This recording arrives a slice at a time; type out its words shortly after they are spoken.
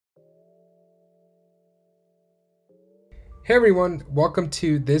Hey everyone, welcome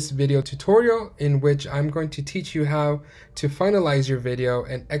to this video tutorial in which I'm going to teach you how to finalize your video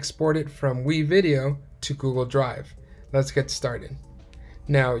and export it from WeVideo to Google Drive. Let's get started.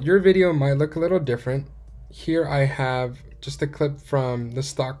 Now, your video might look a little different. Here I have just a clip from the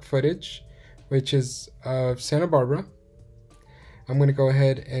stock footage, which is of Santa Barbara. I'm going to go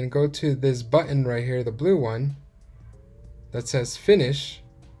ahead and go to this button right here, the blue one, that says Finish.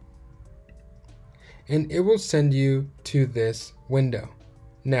 And it will send you to this window.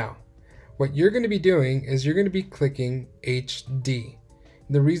 Now, what you're going to be doing is you're going to be clicking HD.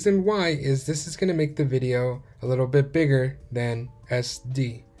 The reason why is this is going to make the video a little bit bigger than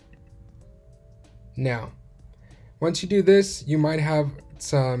SD. Now, once you do this, you might have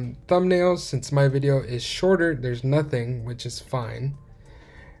some thumbnails. Since my video is shorter, there's nothing, which is fine.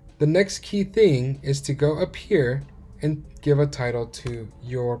 The next key thing is to go up here and give a title to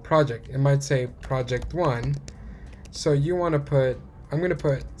your project. It might say project 1. So you want to put, I'm going to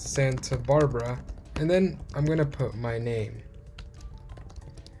put Santa Barbara, and then I'm going to put my name.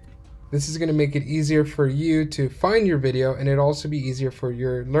 This is going to make it easier for you to find your video, and it'll also be easier for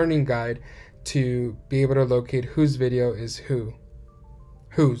your learning guide to be able to locate whose video is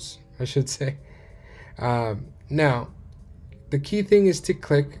whose, I should say. Now, the key thing is to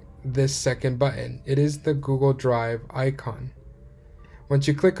click this second button. It is the Google Drive icon. Once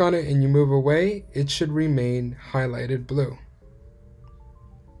you click on it and you move away, it should remain highlighted blue.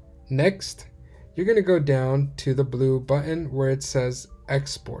 Next, you're going to go down to the blue button where it says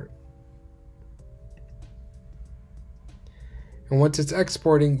Export. And once it's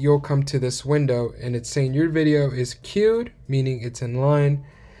exporting, you'll come to this window and it's saying your video is queued, meaning it's in line.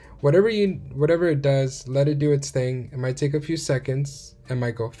 Whatever it does, let it do its thing. It might take a few seconds. It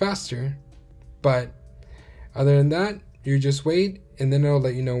might go faster, but other than that, you just wait and then it'll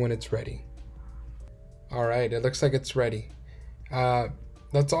let you know when it's ready. All right, it looks like it's ready.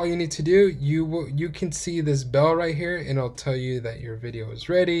 That's all you need to do. You can see this bell right here and it'll tell you that your video is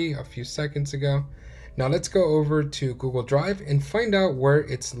ready a few seconds ago. Now let's go over to Google Drive and find out where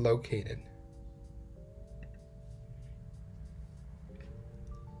it's located.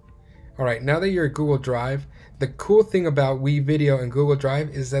 All right, now that you're at Google Drive, the cool thing about WeVideo and Google Drive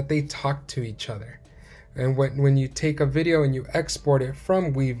is that they talk to each other. And when you take a video and you export it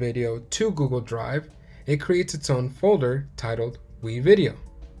from WeVideo to Google Drive, it creates its own folder titled WeVideo.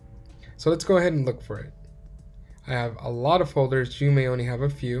 So let's go ahead and look for it. I have a lot of folders, you may only have a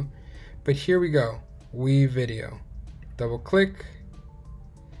few, but here we go, WeVideo. Double click,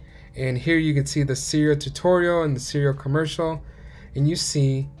 and here you can see the serial tutorial and the serial commercial, and you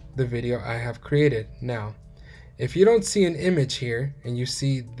see the video I have created. Now, if you don't see an image here and you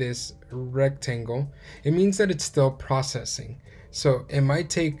see this rectangle, it means that it's still processing. So it might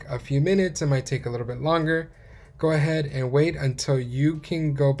take a few minutes, it might take a little bit longer. Go ahead and wait until you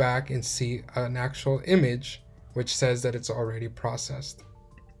can go back and see an actual image which says that it's already processed.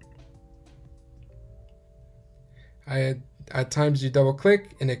 At times you double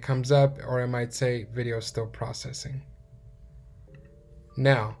click and it comes up, or it might say video still processing.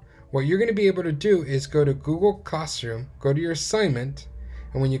 Now, what you're going to be able to do is go to Google Classroom, go to your assignment,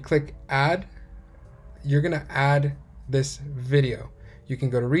 and when you click add, you're going to add this video. You can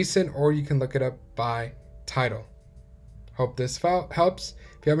go to recent or you can look it up by title. Hope this helps.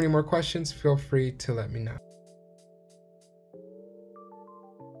 If you have any more questions, feel free to let me know.